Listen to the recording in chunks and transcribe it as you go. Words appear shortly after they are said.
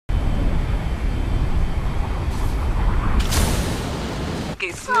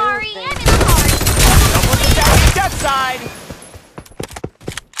DuckSyde!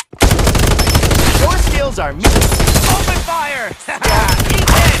 Your skills are open fire! Eat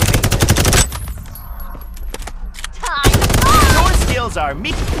it! Time to fire! Your skills are Open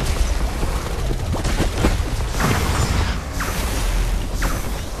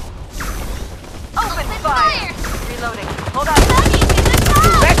fire! Reloading. Hold on.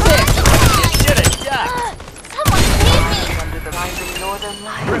 Direct it! You should have ducked! Someone save me! Under the rising northern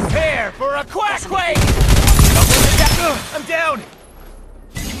lights. Prepare for a quackquake! I'm down!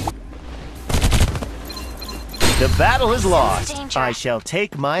 The battle is lost. Danger. I shall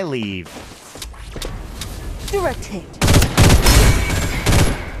take my leave. Direct hit.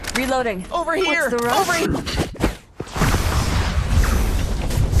 Reloading. Over here! What's the rush? Over here!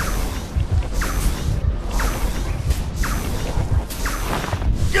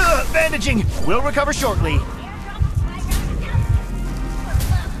 Bandaging! We'll recover shortly.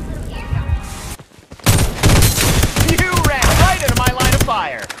 You ran right into my line of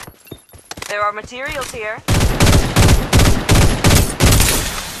fire! There are materials here.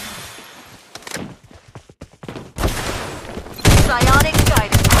 Psionic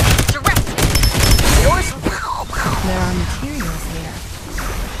guidance. Direct! Yours? There are materials here.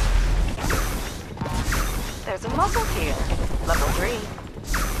 There's a muzzle here. Level 3.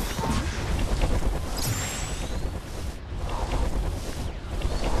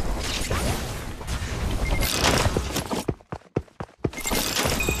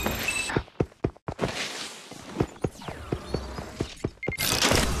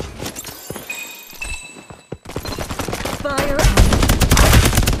 Fire on.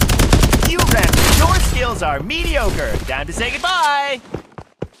 You ran. Your skills are mediocre. Time to say goodbye.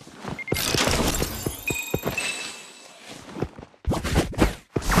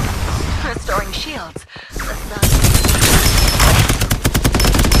 Restoring shields. The sun.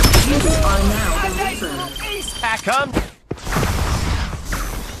 You are now the leader. Back come.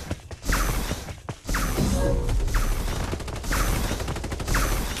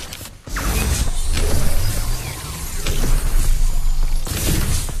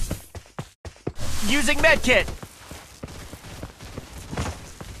 Using medkit.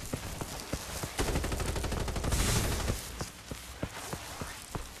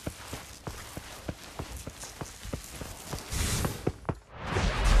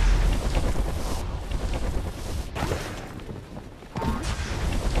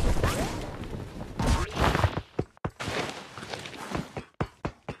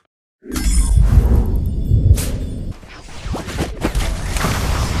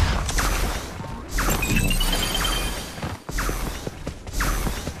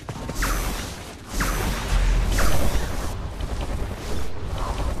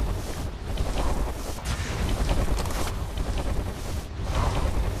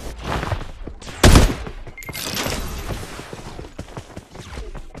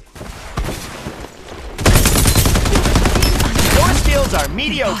 Are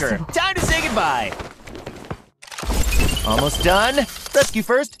mediocre. Impossible. Time to say goodbye. Almost done. Rescue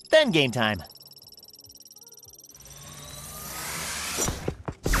first, then game time.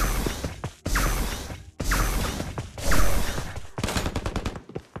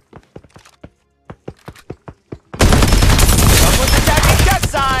 Someone's attacking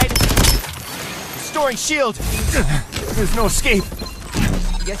DuckSyde. Restoring shield. There's no escape.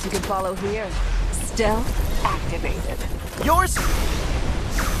 Guess you can follow here. Stealth activated. Yours.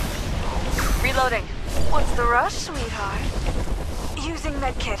 Reloading. What's the rush, sweetheart? Using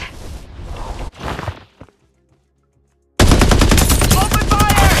medkit. Open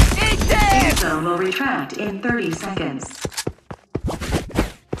fire! Eat Safe this! zone will retract in 30 seconds.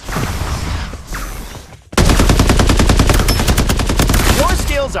 Your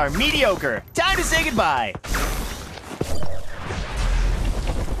skills are mediocre. Time to say goodbye.